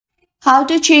How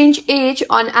to change age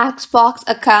on Xbox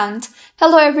account.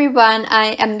 Hello everyone,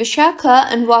 I am Vishaka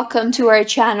and welcome to our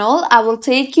channel. I will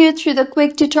take you through the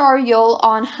quick tutorial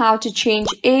on how to change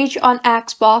age on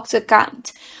Xbox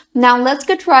account. Now let's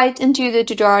get right into the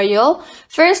tutorial.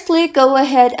 Firstly, go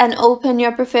ahead and open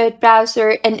your preferred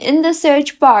browser and in the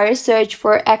search bar, search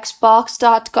for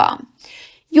xbox.com.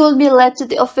 You will be led to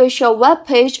the official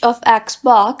webpage of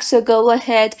Xbox, so go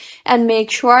ahead and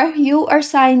make sure you are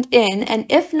signed in, and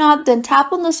if not, then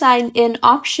tap on the sign in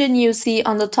option you see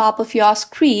on the top of your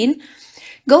screen.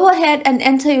 Go ahead and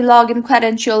enter your login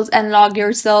credentials and log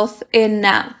yourself in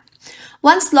now.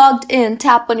 Once logged in,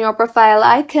 tap on your profile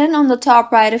icon on the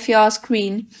top right of your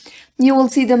screen. You will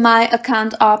see the My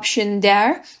Account option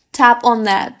there. Tap on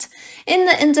that. In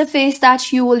the interface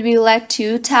that you will be led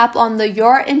to, tap on the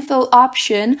Your Info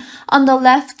option on the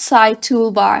left side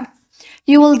toolbar.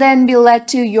 You will then be led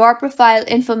to your profile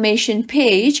information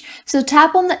page, so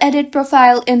tap on the Edit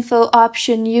Profile Info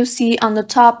option you see on the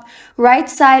top right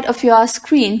side of your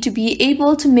screen to be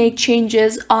able to make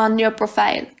changes on your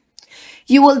profile.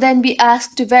 You will then be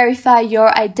asked to verify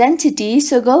your identity,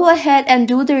 so go ahead and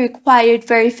do the required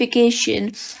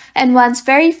verification. And once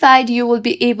verified, you will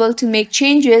be able to make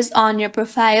changes on your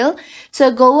profile.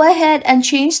 So go ahead and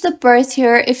change the birth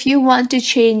year if you want to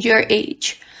change your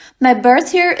age. My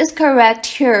birth year is correct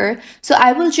here, so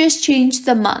I will just change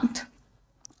the month.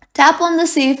 Tap on the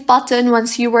Save button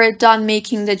once you are done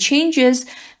making the changes.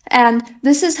 And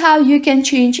this is how you can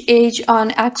change age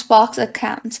on Xbox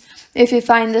accounts. If you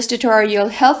find this tutorial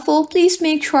helpful, please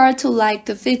make sure to like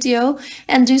the video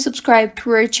and do subscribe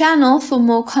to our channel for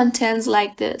more contents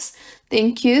like this.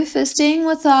 Thank you for staying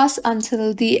with us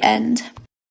until the end.